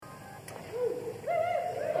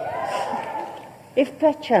If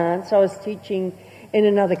perchance I was teaching in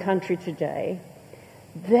another country today,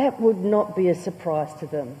 that would not be a surprise to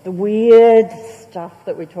them. The weird stuff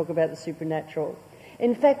that we talk about, the supernatural.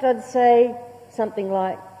 In fact, I'd say something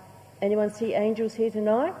like, anyone see angels here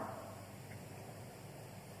tonight?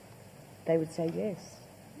 They would say yes.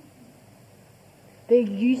 They're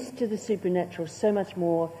used to the supernatural so much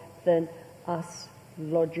more than us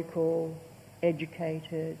logical,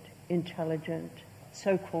 educated, intelligent,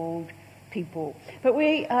 so-called people. But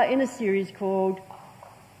we are in a series called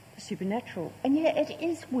Supernatural. And yeah, it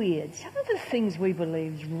is weird. Some of the things we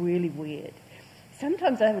believe is really weird.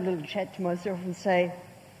 Sometimes I have a little chat to myself and say,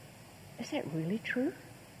 is that really true?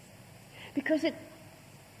 Because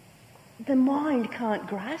the mind can't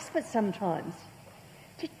grasp it sometimes.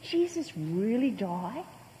 Did Jesus really die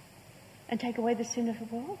and take away the sin of the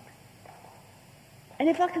world? And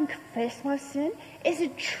if I can confess my sin, is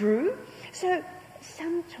it true? So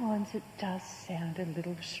sometimes it does sound a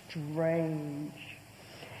little strange.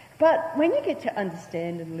 But when you get to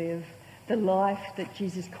understand and live the life that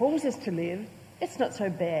Jesus calls us to live, it's not so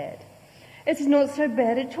bad. It's not so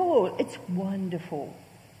bad at all. It's wonderful.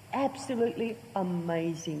 Absolutely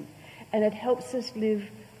amazing. And it helps us live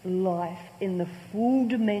life in the full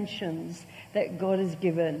dimensions that God has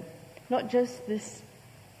given. Not just this,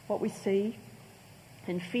 what we see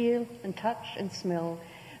and feel and touch and smell,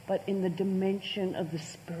 but in the dimension of the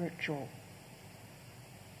spiritual.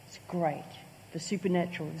 It's great. The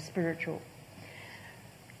supernatural, the spiritual.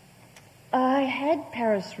 I had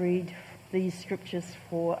Paris read these scriptures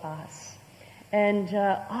for us. And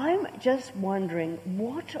I'm just wondering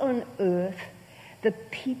what on earth the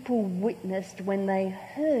people witnessed when they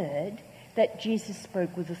heard that Jesus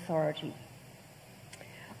spoke with authority.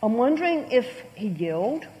 I'm wondering if he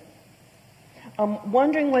yelled. I'm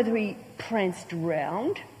wondering whether he pranced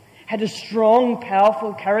around, had a strong,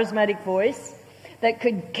 powerful, charismatic voice that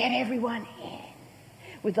could get everyone in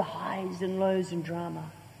with the highs and lows and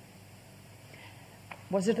drama.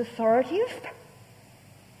 Was it authoritative?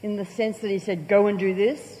 In the sense that he said, go and do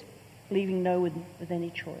this, leaving no one with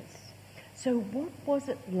any choice. So what was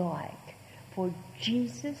it like for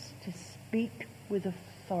Jesus to speak with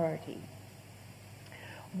authority?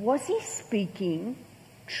 Was he speaking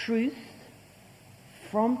truth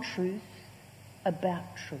from truth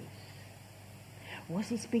about truth? Was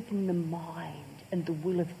he speaking the mind and the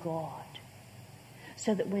will of God?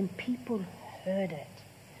 So that when people heard it,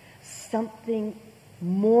 something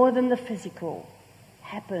more than the physical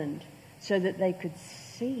happened so that they could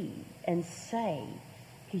see and say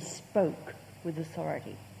he spoke with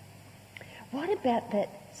authority. What about that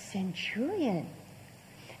centurion?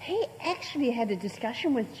 He actually had a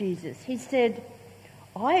discussion with Jesus. He said,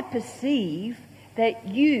 I perceive that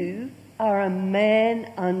you are a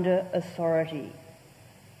man under authority.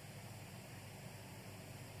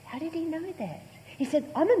 How did he know that? He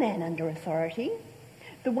said, I'm a man under authority.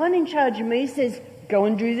 The one in charge of me says, go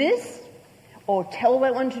and do this, or tell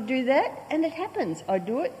that one to do that, and it happens. I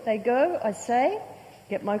do it, they go, I say,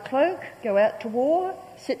 get my cloak, go out to war,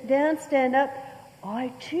 sit down, stand up.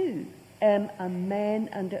 I too am a man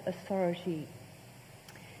under authority.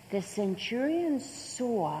 The centurion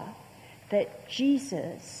saw that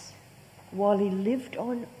Jesus, while he lived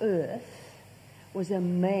on earth, was a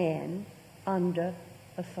man under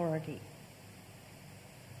authority.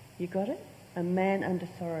 You got it? A man under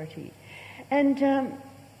authority. And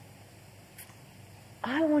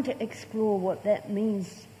I want to explore what that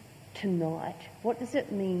means tonight. What does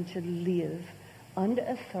it mean to live under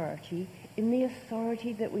authority, in the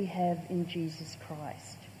authority that we have in Jesus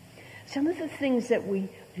Christ? Some of the things that we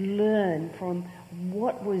learn from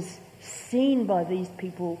what was seen by these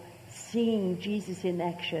people seeing Jesus in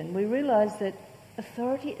action, we realize that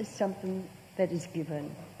authority is something that is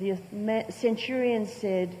given. The centurion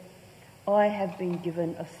said, I have been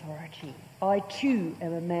given authority. I too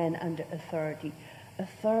am a man under authority.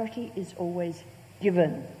 Authority is always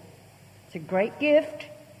given. It's a great gift,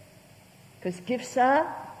 because gifts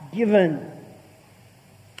are given.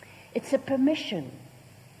 It's a permission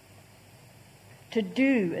to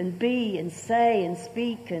do and be and say and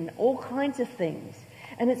speak and all kinds of things.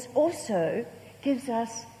 And it also gives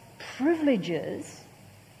us privileges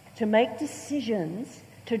to make decisions,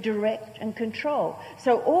 to direct and control.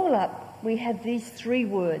 So all up, we have these three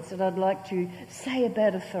words that I'd like to say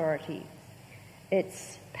about authority.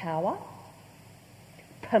 It's power,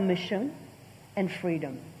 permission, and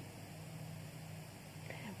freedom.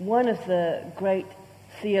 One of the great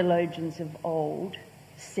theologians of old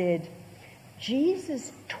said,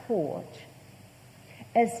 Jesus taught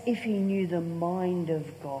as if he knew the mind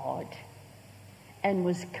of God and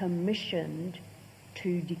was commissioned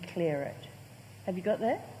to declare it. Have you got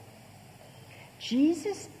that?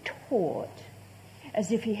 Jesus taught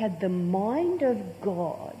as if he had the mind of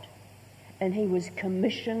God and he was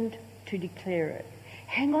commissioned to declare it.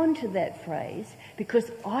 Hang on to that phrase,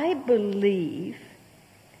 because I believe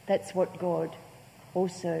that's what God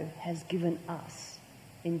also has given us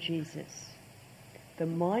in Jesus. The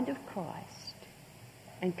mind of Christ,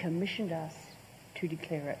 and commissioned us to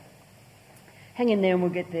declare it. Hang in there and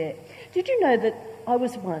we'll get there. Did you know that I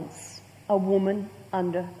was once a woman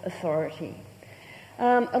under authority?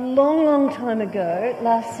 A long, long time ago,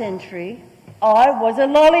 last century, I was a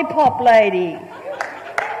lollipop lady.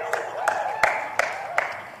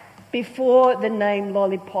 Before the name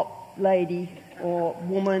lollipop lady or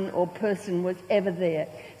woman or person was ever there.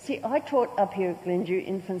 See, I taught up here at Glendew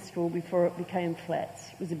Infant School before it became flats.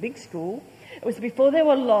 It was a big school. It was before there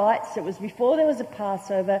were lights. It was before there was a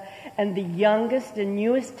Passover. And the youngest and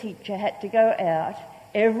newest teacher had to go out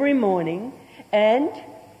every morning and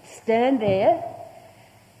stand there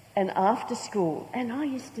and after school. And I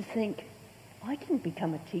used to think, I didn't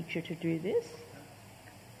become a teacher to do this.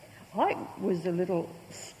 I was a little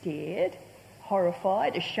scared,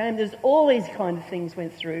 horrified, ashamed. There's all these kind of things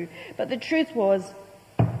went through. But the truth was,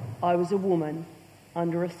 I was a woman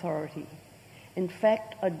under authority. In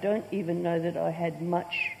fact, I don't even know that I had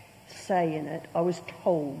much say in it. I was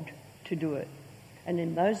told to do it. And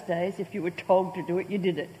in those days, if you were told to do it, you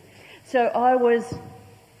did it. So I was,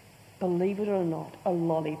 believe it or not, a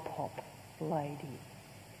lollipop lady.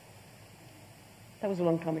 That was a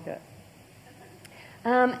long time ago.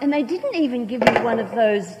 And they didn't even give me one of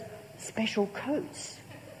those special coats.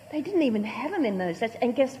 They didn't even have them in those days.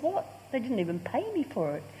 And guess what? They didn't even pay me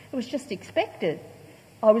for it. It was just expected.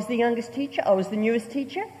 I was the youngest teacher. I was the newest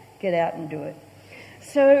teacher. Get out and do it.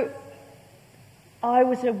 So I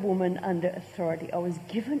was a woman under authority. I was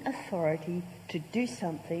given authority to do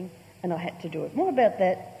something, and I had to do it. More about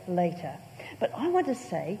that later. But I want to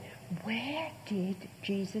say, where did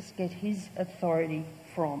Jesus get his authority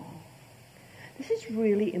from? This is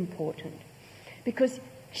really important, because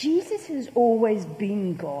Jesus has always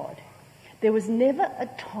been God. There was never a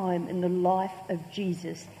time in the life of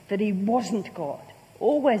Jesus that he wasn't God.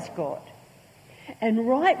 Always God. And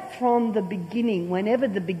right from the beginning, whenever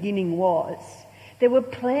the beginning was, there were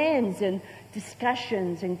plans and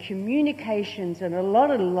discussions and communications and a lot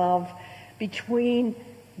of love between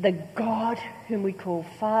the God whom we call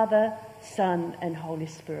Father, Son, and Holy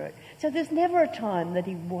Spirit. So there's never a time that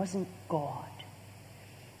he wasn't God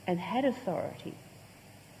and had authority.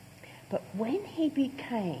 But when he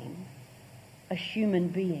became a human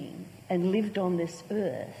being and lived on this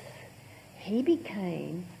earth, he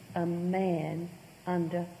became a man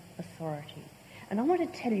under authority. And I want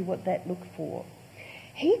to tell you what that looked for.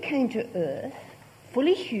 He came to earth,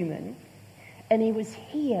 fully human, and he was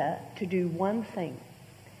here to do one thing,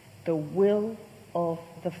 the will of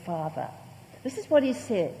the Father. This is what he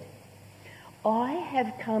said: I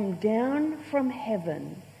have come down from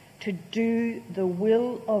heaven to do the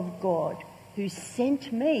will of God who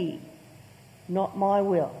sent me, not my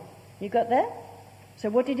will. You got that? So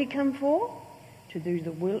what did he come for? To do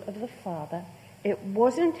the will of the Father. It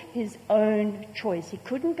wasn't his own choice. He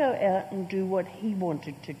couldn't go out and do what he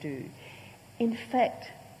wanted to do. In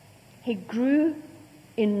fact, he grew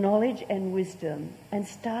in knowledge and wisdom and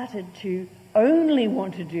started to only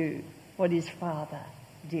want to do what his Father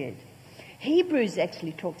did. Hebrews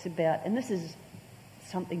actually talks about, and this is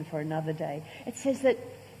something for another day, it says that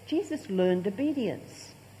Jesus learned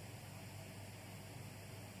obedience.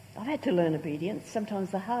 I've had to learn obedience, sometimes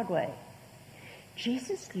the hard way.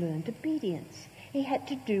 Jesus learned obedience. He had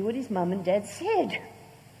to do what his mum and dad said.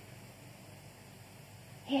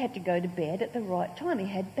 He had to go to bed at the right time. He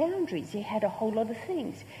had boundaries. He had a whole lot of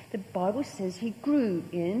things. The Bible says he grew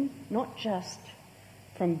in, not just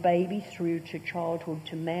from baby through to childhood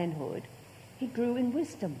to manhood, he grew in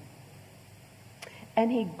wisdom.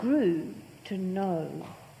 And he grew to know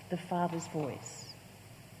the Father's voice.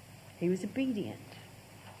 He was obedient.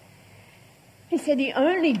 He said he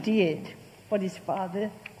only did what his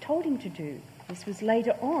Father told him to do. This was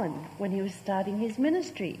later on when he was starting his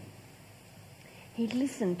ministry. He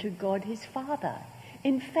listened to God his Father.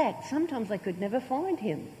 In fact, sometimes they could never find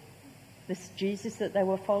him. This Jesus that they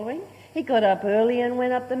were following, he got up early and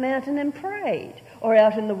went up the mountain and prayed, or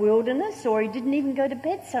out in the wilderness, or he didn't even go to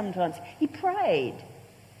bed sometimes. He prayed.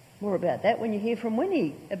 More about that when you hear from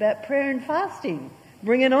Winnie about prayer and fasting.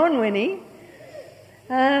 Bring it on, Winnie.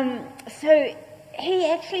 So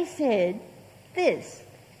he actually said this: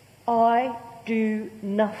 I do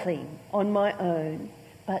nothing on my own,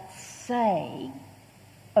 but say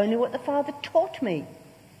only what the Father taught me.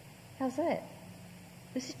 How's that?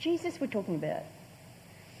 This is Jesus we're talking about.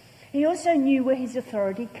 He also knew where his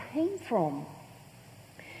authority came from,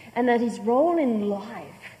 and that his role in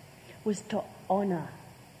life was to honour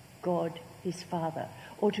God, his Father,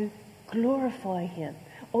 or to glorify him,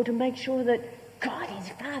 or to make sure that God, his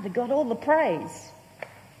Father, got all the praise.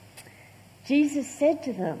 Jesus said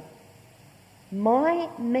to them, "My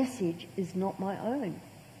message is not my own.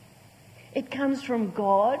 It comes from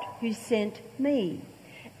God who sent me.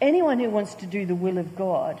 Anyone who wants to do the will of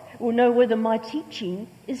God will know whether my teaching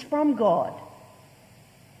is from God."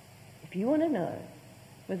 If you want to know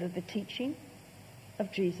whether the teaching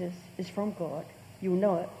of Jesus is from God, you'll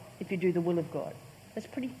know it if you do the will of God. That's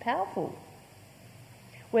pretty powerful.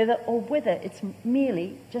 Whether it's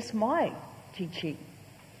merely just my teaching.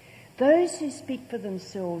 Those who speak for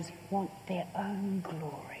themselves want their own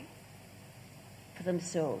glory for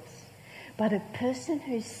themselves. But a person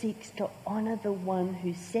who seeks to honour the one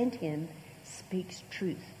who sent him speaks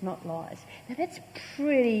truth, not lies. Now that's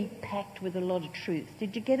pretty packed with a lot of truth.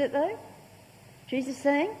 Did you get it though? Jesus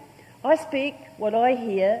saying, I speak what I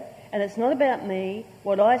hear, and it's not about me,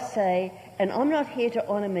 what I say, and I'm not here to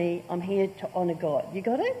honour me, I'm here to honour God. You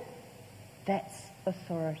got it? That's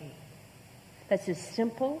authority. That's as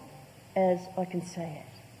simple as I can say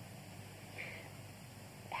it.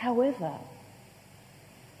 However,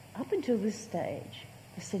 up until this stage,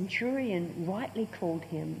 the centurion rightly called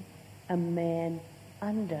him a man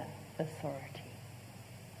under authority.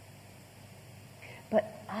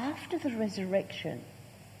 But after the resurrection,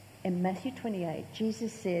 in Matthew 28,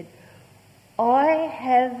 Jesus said, I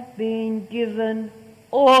have been given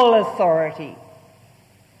all authority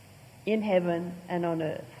in heaven and on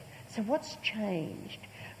earth. So what's changed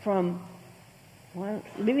from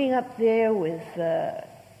living up there with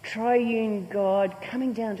triune God,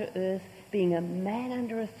 coming down to earth, being a man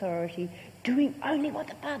under authority, doing only what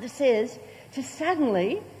the Father says, to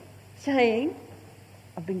suddenly saying,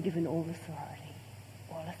 I've been given all authority.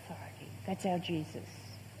 All authority. That's our Jesus.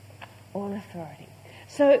 All authority.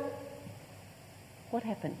 So, what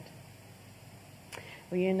happened?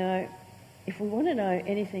 Well, you know, if we want to know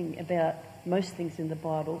anything about most things in the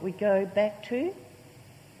Bible, we go back to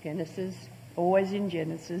Genesis. Always in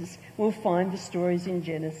Genesis. We'll find the stories in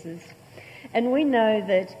Genesis. And we know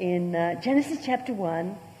that in Genesis chapter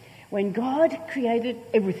 1, when God created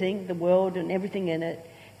everything, the world and everything in it,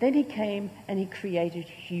 then he came and he created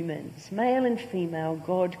humans. Male and female,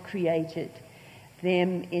 God created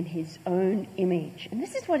them in his own image. And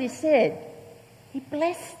this is what he said. He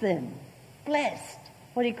blessed them. Blessed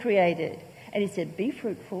what he created. And he said, be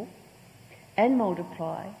fruitful and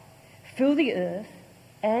multiply, fill the earth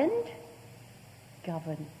and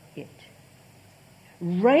govern it.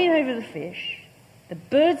 Reign over the fish, the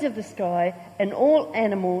birds of the sky, and all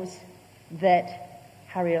animals that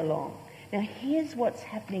hurry along. Now here's what's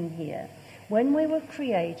happening here. When we were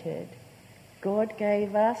created, God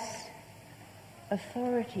gave us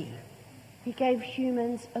authority. He gave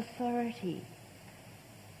humans authority.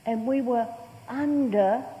 And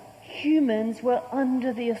humans were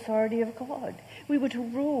under the authority of God. We were to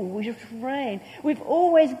rule, we were to reign. We've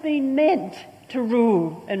always been meant to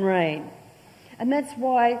rule and reign. And that's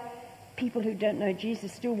why people who don't know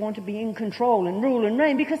Jesus still want to be in control and rule and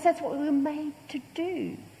reign, because that's what we were made to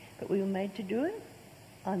do. But we were made to do it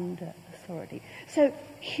under authority. So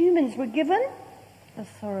humans were given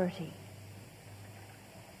authority.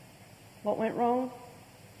 What went wrong?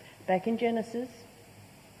 Back in Genesis,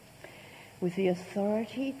 with the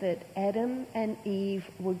authority that Adam and Eve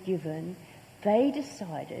were given, they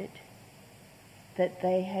decided that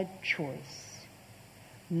they had choice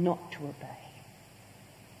not to obey.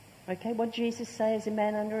 Okay, what did Jesus say as a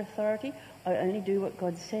man under authority? I only do what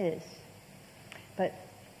God says. But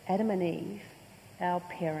Adam and Eve, our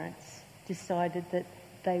parents, decided that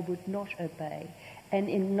they would not obey. And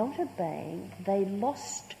in not obeying, they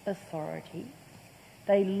lost authority.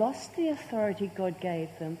 They lost the authority God gave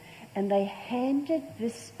them, and they handed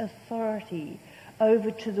this authority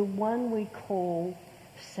over to the one we call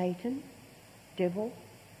Satan, devil,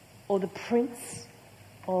 or the prince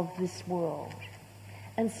of this world.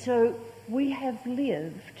 And so we have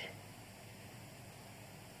lived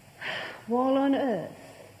while on earth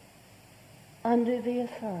under the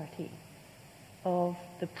authority of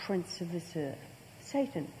the prince of this earth,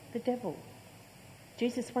 Satan, the devil.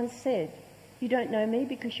 Jesus once said, you don't know me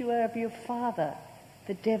because you are of your father,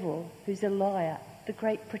 the devil, who's a liar, the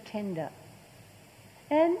great pretender.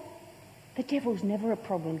 And the devil's never a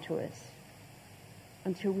problem to us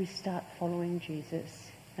until we start following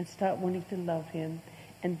Jesus and start wanting to love him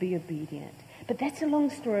and be obedient. But that's a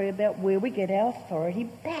long story about where we get our authority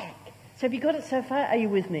back. So have you got it so far? Are you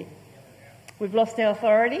with me? We've lost our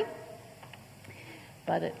authority.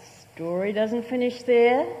 But its story doesn't finish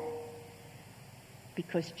there,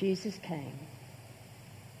 because Jesus came.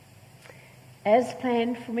 As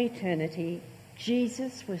planned from eternity,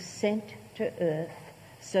 Jesus was sent to earth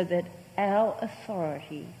so that our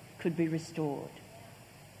authority could be restored.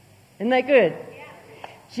 Isn't that good? Yeah.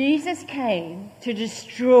 Jesus came to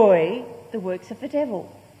destroy the works of the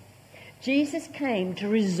devil. Jesus came to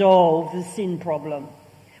resolve the sin problem,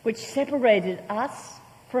 which separated us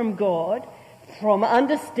from God, from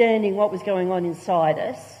understanding what was going on inside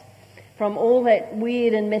us, from all that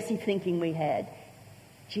weird and messy thinking we had.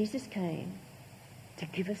 Jesus came to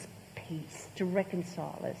give us peace, to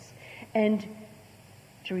reconcile us, and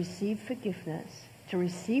to receive forgiveness, to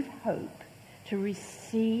receive hope, to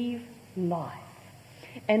receive life.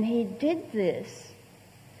 And he did this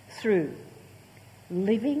through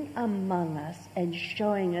living among us and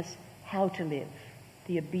showing us how to live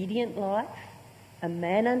the obedient life, a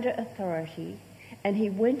man under authority, and he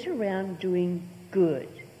went around doing good.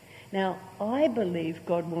 Now, I believe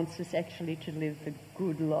God wants us actually to live the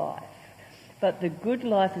good life, but the good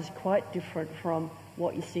life is quite different from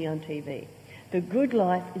what you see on TV. The good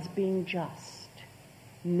life is being just,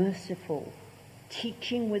 merciful,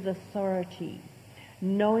 teaching with authority,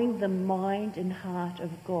 knowing the mind and heart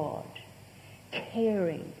of God,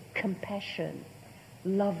 caring, compassion,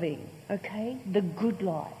 loving, okay? The good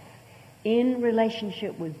life in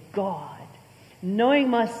relationship with God, knowing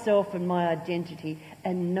myself and my identity,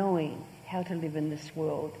 and knowing how to live in this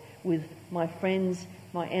world with my friends,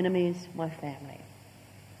 my enemies, my family.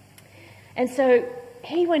 And so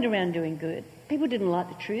he went around doing good. People didn't like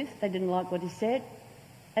the truth. They didn't like what he said.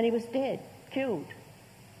 And he was dead, killed.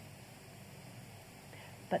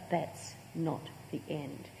 But that's not the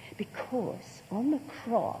end. Because on the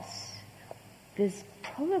cross, there's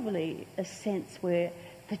probably a sense where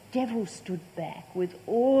the devil stood back with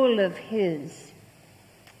all of his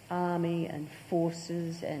army and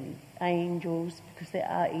forces and angels, because there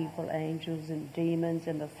are evil angels and demons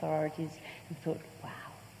and authorities, and thought,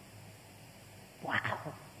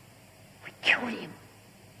 wow, we killed him.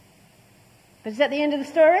 But is that the end of the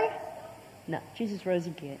story? No, Jesus rose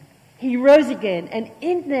again. He rose again, and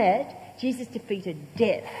in that, Jesus defeated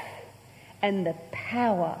death and the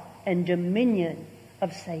power and dominion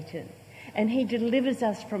of Satan. And he delivers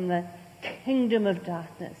us from the kingdom of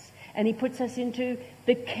darkness, and he puts us into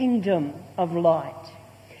the kingdom of light.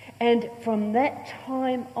 And from that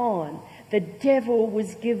time on, the devil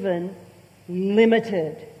was given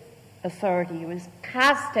limited authority. He was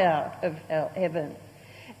cast out of heaven,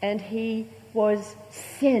 and he was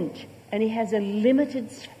sent, and he has a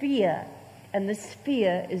limited sphere, and the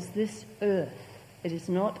sphere is this earth. It is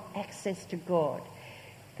not access to God.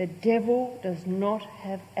 The devil does not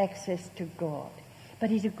have access to God, but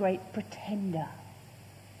he's a great pretender.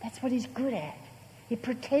 That's what he's good at. He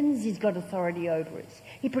pretends he's got authority over us.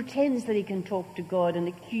 He pretends that he can talk to God and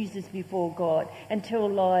accuse us before God and tell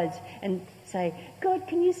lies and say, God,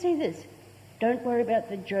 can you see this? Don't worry about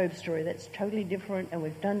the Job story. That's totally different, and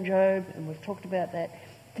we've done Job and we've talked about that.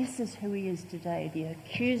 This is who he is today. The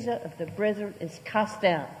accuser of the brethren is cast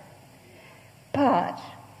down. But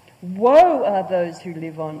woe are those who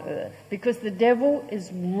live on earth, because the devil is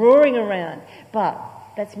roaring around. But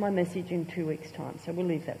that's my message in 2 weeks' time, so we'll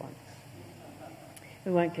leave that one.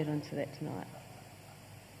 We won't get onto that tonight.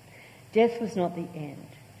 Death was not the end.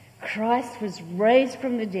 Christ was raised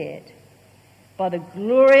from the dead by the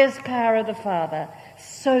glorious power of the Father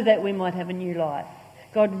so that we might have a new life.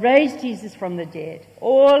 God raised Jesus from the dead.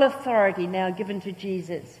 All authority now given to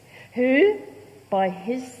Jesus, who, by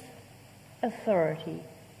his authority,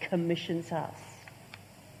 commissions us.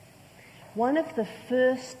 One of the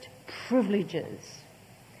first privileges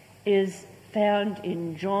is found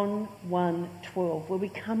in John 1:12, where we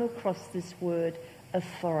come across this word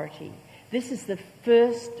authority. This is the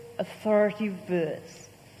first authority verse.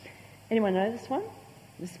 Anyone know this one?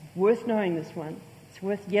 It's worth knowing this one. It's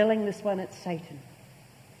worth yelling this one at Satan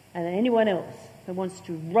and anyone else that wants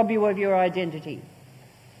to rob you of your identity.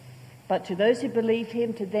 But to those who believe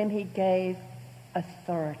him, to them he gave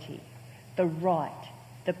authority, the right,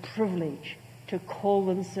 the privilege to call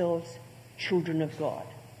themselves children of God,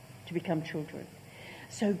 to become children.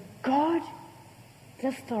 So God's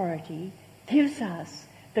authority gives us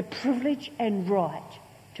the privilege and right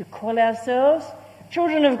to call ourselves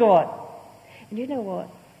children of God. And you know what?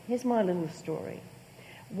 Here's my little story.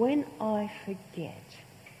 When I forget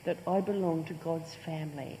that I belong to God's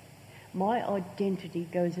family, my identity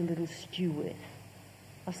goes a little skew with.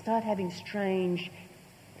 I start having strange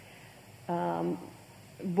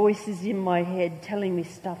voices in my head telling me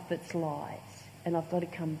stuff that's lies. And I've got to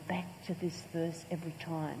come back to this verse every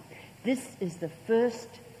time. This is the first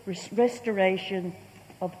restoration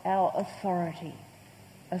of our authority.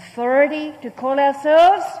 Authority to call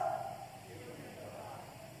ourselves?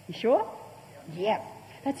 You sure? Yeah.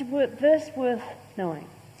 That's a verse worth knowing.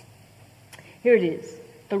 Here it is.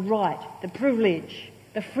 The right, the privilege,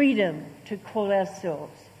 the freedom to call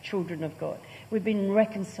ourselves children of God. We've been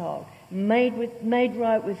reconciled, made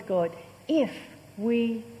right with God, if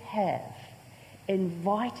we have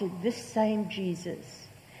invited this same Jesus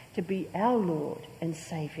to be our Lord and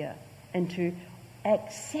Saviour and to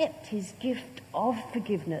accept his gift of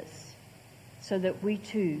forgiveness so that we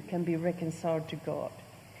too can be reconciled to God.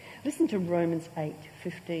 Listen to Romans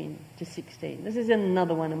 8:15-16. This is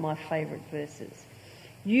another one of my favourite verses.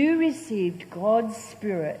 You received God's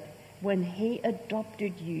Spirit when he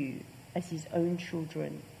adopted you as his own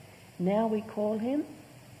children. Now we call him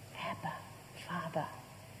Abba, Father.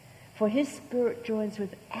 For his Spirit joins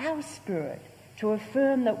with our spirit to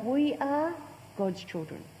affirm that we are God's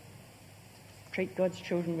children. Treat God's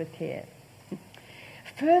children with care.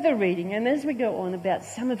 Further reading, and as we go on about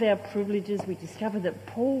some of our privileges, we discover that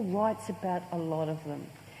Paul writes about a lot of them.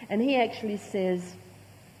 And he actually says,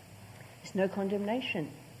 there's no condemnation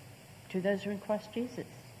to those who are in Christ Jesus.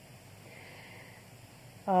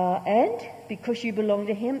 And because you belong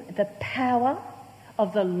to him, the power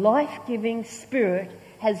of the life-giving Spirit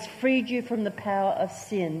has freed you from the power of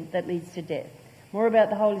sin that leads to death. More about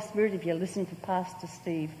the Holy Spirit if you listen to Pastor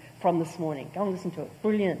Steve from this morning. Go and listen to it.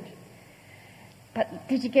 Brilliant. But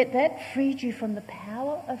did you get that? Freed you from the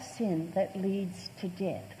power of sin that leads to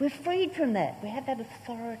death. We're freed from that. We have that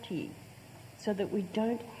authority so that we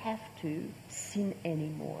don't have to sin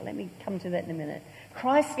anymore. Let me come to that in a minute.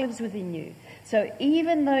 Christ lives within you. So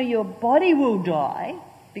even though your body will die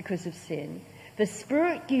because of sin, the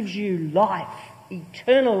Spirit gives you life,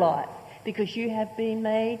 eternal life, because you have been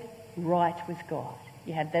made right with God.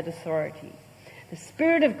 You have that authority. The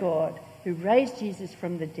Spirit of God who raised Jesus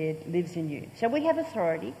from the dead lives in you. So we have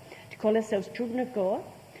authority to call ourselves children of God,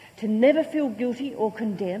 to never feel guilty or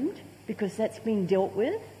condemned because that's been dealt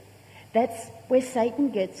with. That's where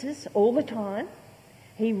Satan gets us all the time.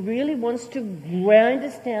 He really wants to grind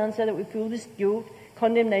us down so that we feel this guilt,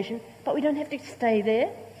 condemnation, but we don't have to stay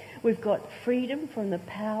there. We've got freedom from the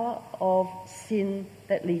power of sin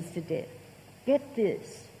that leads to death. Get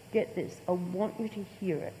this. I want you to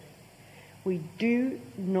hear it. We do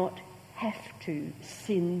not have to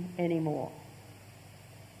sin anymore.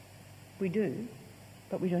 We do,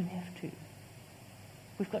 but we don't have to.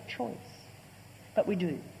 We've got choice, but we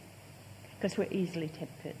do, because we're easily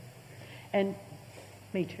tempted. And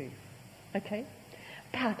me too, okay?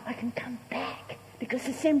 But I can come back because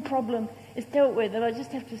the sin problem is dealt with and I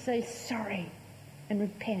just have to say sorry and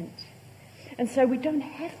repent. And so we don't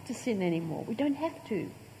have to sin anymore. We don't have to.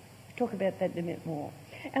 We'll talk about that in a bit more.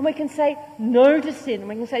 And we can say no to sin, and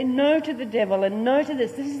we can say no to the devil and no to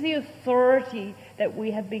this. This is the authority that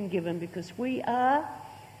we have been given because we are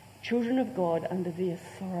children of God under the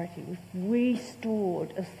authority. We've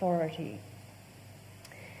restored authority.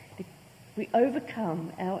 We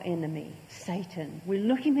overcome our enemy, Satan. We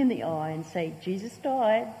look him in the eye and say, Jesus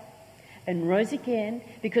died and rose again.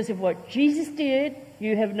 Because of what Jesus did,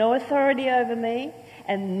 you have no authority over me.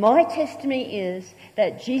 And my testimony is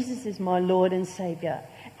that Jesus is my Lord and Saviour.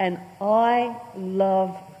 And I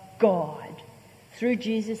love God through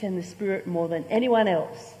Jesus and the Spirit more than anyone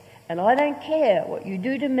else. And I don't care what you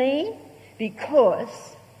do to me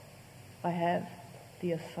because I have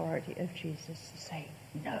the authority of Jesus to say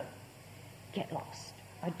no. Get lost.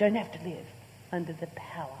 I don't have to live under the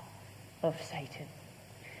power of Satan.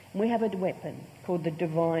 And we have a weapon called the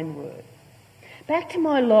divine word. Back to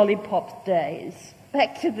my lollipop days,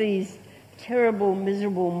 back to these terrible,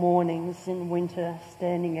 miserable mornings in winter,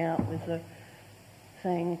 standing out with the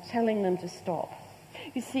thing, telling them to stop.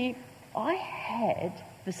 You see, I had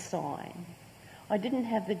the sign. I didn't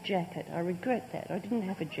have the jacket. I regret that. I didn't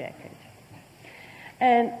have a jacket.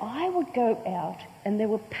 And I would go out and there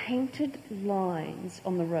were painted lines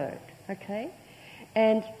on the road, okay?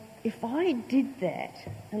 And if I did that,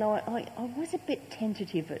 and I was a bit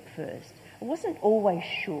tentative at first, I wasn't always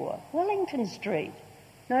sure. Wellington Street,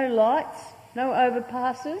 no lights, no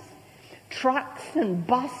overpasses, trucks and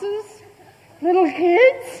buses, little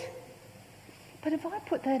kids. But if I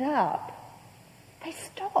put that up, they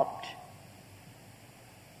stopped.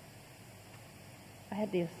 I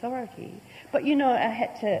had the authority. But you know, I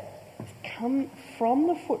had to come from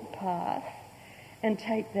the footpath and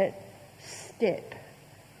take that step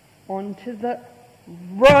onto the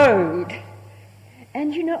road.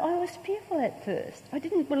 And you know, I was fearful at first. I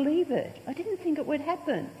didn't believe it. I didn't think it would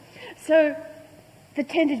happen. So the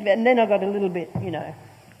tentative, and then I got a little bit,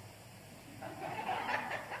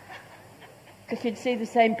 because you'd see the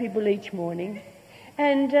same people each morning,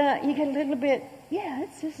 and you get a little bit,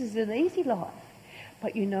 this is an easy life.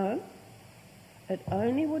 But it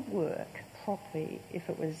only would work properly if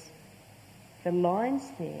it was the lines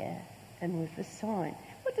there and with the sign.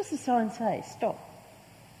 What does the sign say? Stop.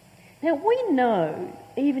 Now, we know,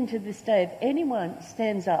 even to this day, if anyone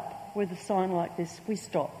stands up with a sign like this, we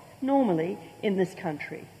stop. Normally, in this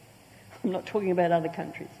country. I'm not talking about other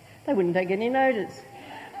countries. They wouldn't take any notice.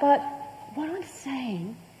 But what I'm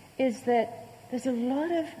saying is that there's a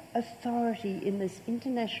lot of authority in this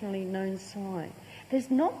internationally known sign. There's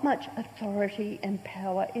not much authority and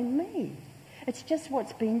power in me. It's just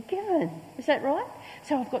what's been given. Is that right?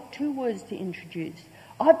 So I've got two words to introduce.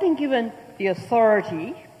 I've been given the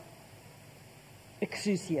authority,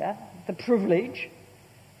 exousia, the privilege,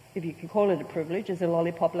 if you can call it a privilege, as a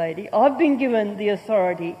lollipop lady. I've been given the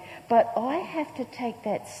authority, but I have to take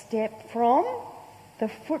that step from the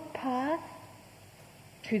footpath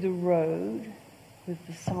to the road with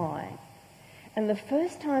the sign. And the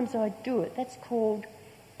first times I do it, that's called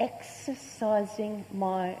exercising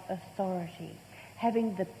my authority,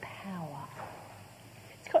 having the power.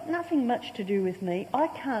 It's got nothing much to do with me. I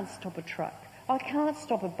can't stop a truck. I can't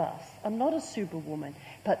stop a bus. I'm not a superwoman.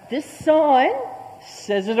 But this sign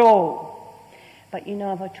says it all. But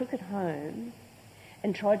if I took it home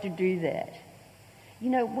and tried to do that,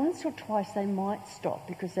 once or twice they might stop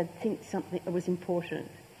because they'd think something was important.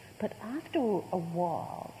 But after a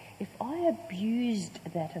while, if I abused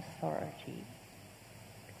that authority,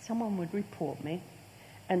 someone would report me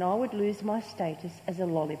and I would lose my status as a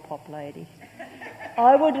lollipop lady.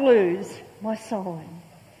 I would lose my sign.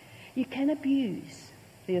 You can abuse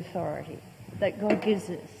the authority that God gives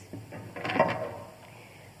us.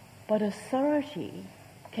 But authority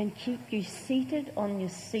can keep you seated on your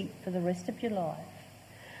seat for the rest of your life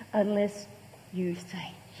unless you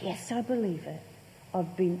say, yes, I believe it.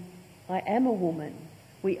 I am a woman.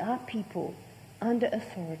 We are people under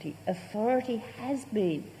authority. Authority has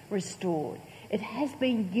been restored. It has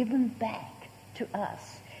been given back to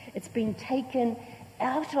us. It's been taken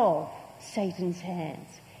out of Satan's hands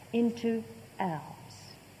into ours.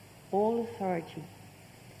 All authority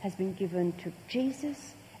has been given to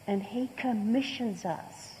Jesus, and he commissions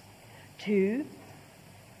us to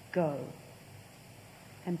go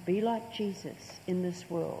and be like Jesus in this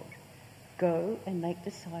world. Go and make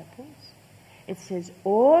disciples. It says,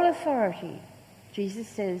 all authority, Jesus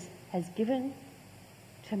says, has given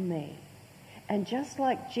to me. And just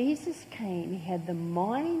like Jesus came, he had the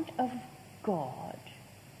mind of God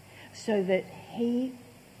so that he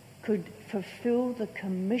could fulfill the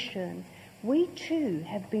commission. We too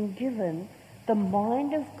have been given the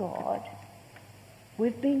mind of God.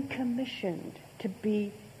 We've been commissioned to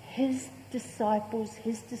be his disciples,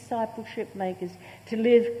 his discipleship makers, to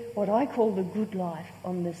live what I call the good life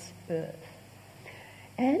on this earth.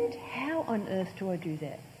 And how on earth do I do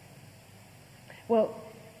that? Well,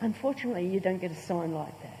 unfortunately, you don't get a sign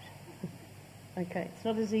like that. Okay, it's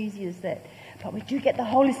not as easy as that. But we do get the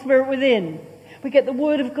Holy Spirit within. We get the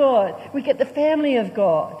Word of God. We get the family of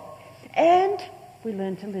God. And we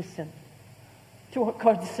learn to listen to what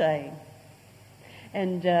God's saying.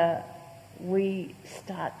 And we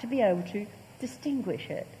start to be able to distinguish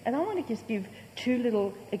it. And I want to just give two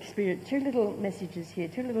little messages here,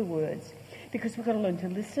 two little words, because we've got to learn to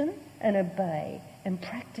listen and obey and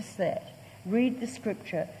practice that. Read the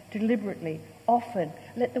scripture deliberately, often.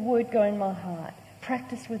 Let the word go in my heart.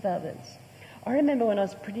 Practice with others. I remember when I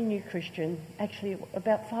was a pretty new Christian, actually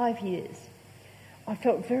about 5 years, I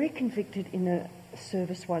felt very convicted in a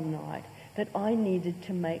service one night that I needed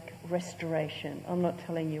to make restoration. I'm not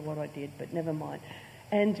telling you what I did, but never mind.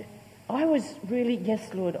 And I was really,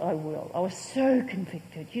 yes, Lord, I will. I was so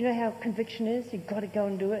convicted. You know how conviction is? You've got to go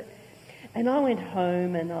and do it. And I went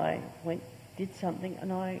home and I did something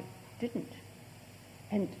and I didn't.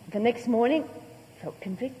 And the next morning, felt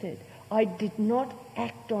convicted. I did not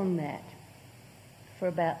act on that for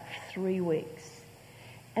about 3 weeks.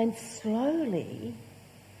 And slowly,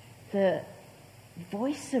 the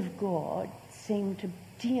voice of God seemed to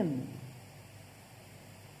dim.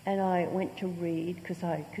 And I went to read, because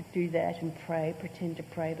I could do that and pray, pretend to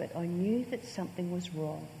pray, but I knew that something was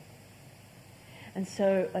wrong. And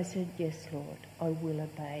so I said, yes, Lord, I will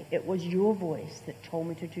obey. It was your voice that told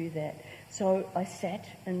me to do that. So I sat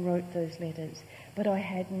and wrote those letters, but I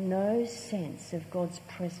had no sense of God's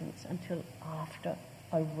presence until after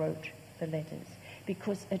I wrote the letters,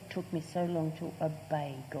 because it took me so long to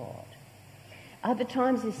obey God. Other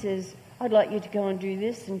times he says, I'd like you to go and do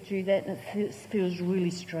this and do that, and it feels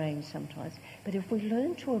really strange sometimes. But if we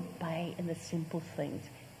learn to obey in the simple things,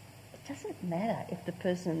 it doesn't matter if the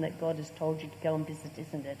person that God has told you to go and visit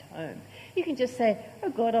isn't at home. You can just say, oh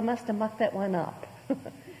God, I must have mucked that one up.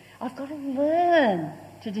 I've got to learn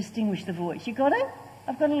to distinguish the voice. You got it?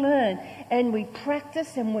 I've got to learn. And we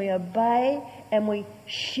practice and we obey and we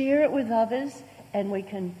share it with others, and we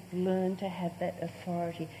can learn to have that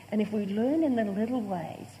authority. And if we learn in the little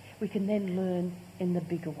ways, we can then learn in the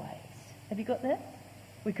bigger ways. Have you got that?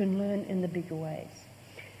 We can learn in the bigger ways.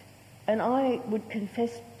 And I would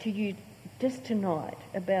confess to you just tonight,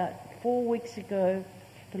 about 4 weeks ago,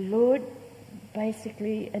 the Lord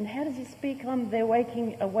basically, and how does he speak? I'm there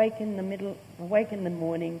awake in the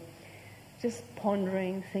morning, just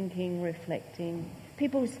pondering, thinking, reflecting.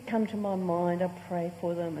 People come to my mind, I pray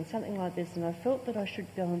for them and something like this, and I felt that I should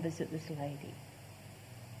go and visit this lady.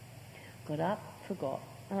 Got up, forgot,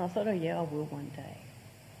 and I thought, oh yeah, I will one day.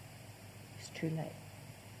 It's too late.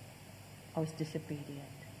 I was disobedient.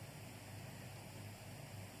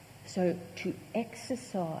 So to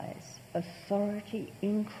exercise authority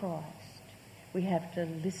in Christ, we have to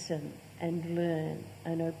listen and learn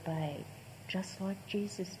and obey, just like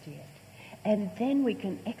Jesus did. And then we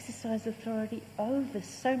can exercise authority over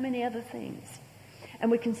so many other things. And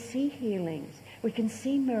we can see healings, we can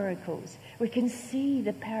see miracles, we can see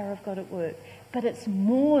the power of God at work. But it's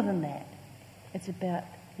more than that. It's about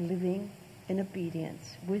living in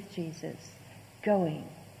obedience with Jesus, going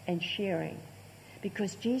and sharing.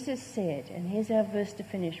 Because Jesus said, and here's our verse to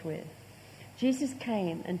finish with, Jesus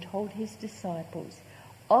came and told his disciples,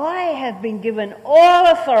 I have been given all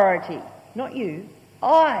authority, not you,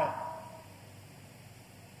 I,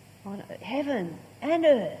 on heaven and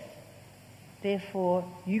earth. Therefore,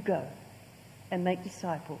 you go and make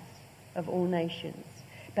disciples of all nations,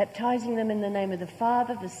 baptizing them in the name of the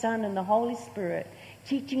Father, the Son, and the Holy Spirit,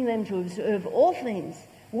 teaching them to observe all things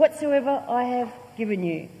whatsoever I have given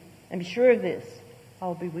you. And be sure of this, I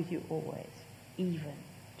will be with you always, even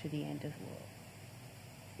to the end of the world.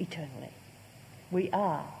 Eternally. We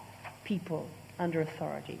are people under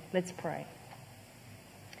authority. Let's pray.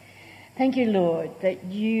 Thank you, Lord, that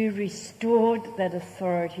you restored that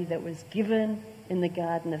authority that was given in the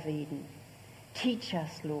Garden of Eden. Teach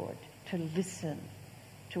us, Lord, to listen,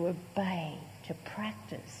 to obey, to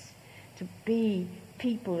practice, to be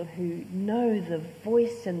people who know the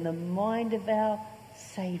voice and the mind of our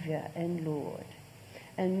Saviour and Lord.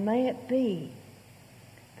 And may it be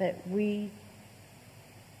that we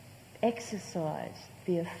exercise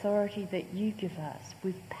the authority that you give us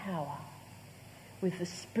with power, with the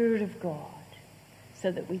Spirit of God,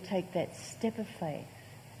 so that we take that step of faith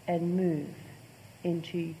and move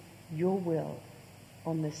into your will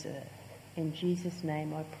on this earth. In Jesus'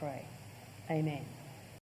 name I pray. Amen.